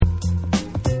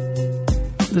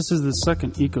This is the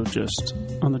second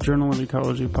EcoGist on the Journal of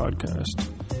Ecology podcast.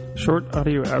 Short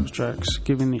audio abstracts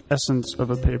giving the essence of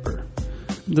a paper.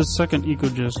 This second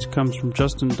EcoGist comes from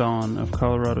Justin Dawn of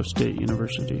Colorado State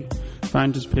University.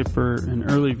 Find his paper in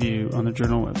early view on the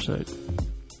journal website.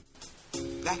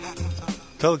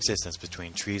 Coexistence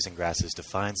between trees and grasses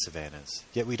defines savannas,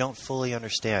 yet we don't fully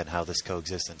understand how this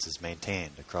coexistence is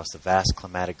maintained across the vast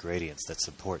climatic gradients that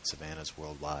support savannas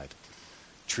worldwide.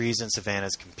 Trees in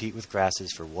savannas compete with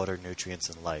grasses for water, nutrients,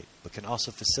 and light, but can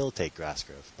also facilitate grass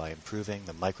growth by improving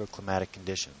the microclimatic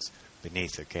conditions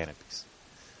beneath their canopies.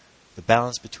 The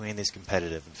balance between these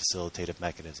competitive and facilitative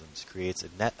mechanisms creates a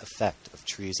net effect of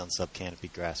trees on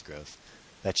subcanopy grass growth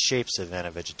that shapes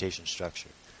savanna vegetation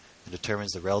structure and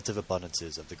determines the relative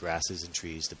abundances of the grasses and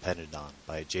trees depended on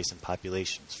by adjacent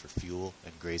populations for fuel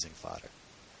and grazing fodder.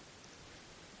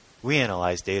 We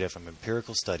analyze data from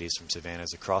empirical studies from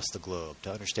savannas across the globe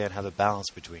to understand how the balance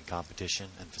between competition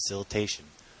and facilitation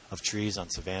of trees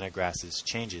on savanna grasses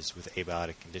changes with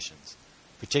abiotic conditions,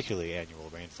 particularly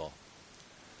annual rainfall.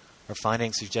 Our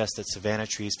findings suggest that savanna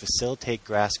trees facilitate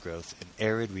grass growth in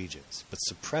arid regions, but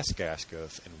suppress grass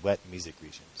growth in wet mesic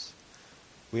regions.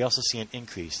 We also see an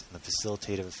increase in the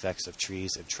facilitative effects of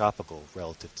trees in tropical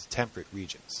relative to temperate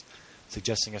regions,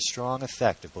 suggesting a strong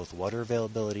effect of both water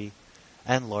availability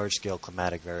and large-scale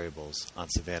climatic variables on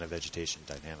savanna vegetation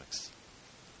dynamics.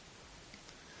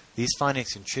 These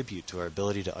findings contribute to our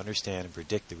ability to understand and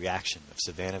predict the reaction of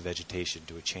savanna vegetation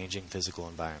to a changing physical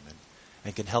environment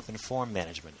and can help inform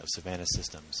management of savanna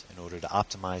systems in order to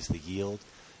optimize the yield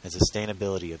and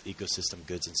sustainability of ecosystem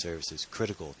goods and services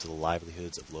critical to the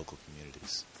livelihoods of local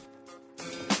communities.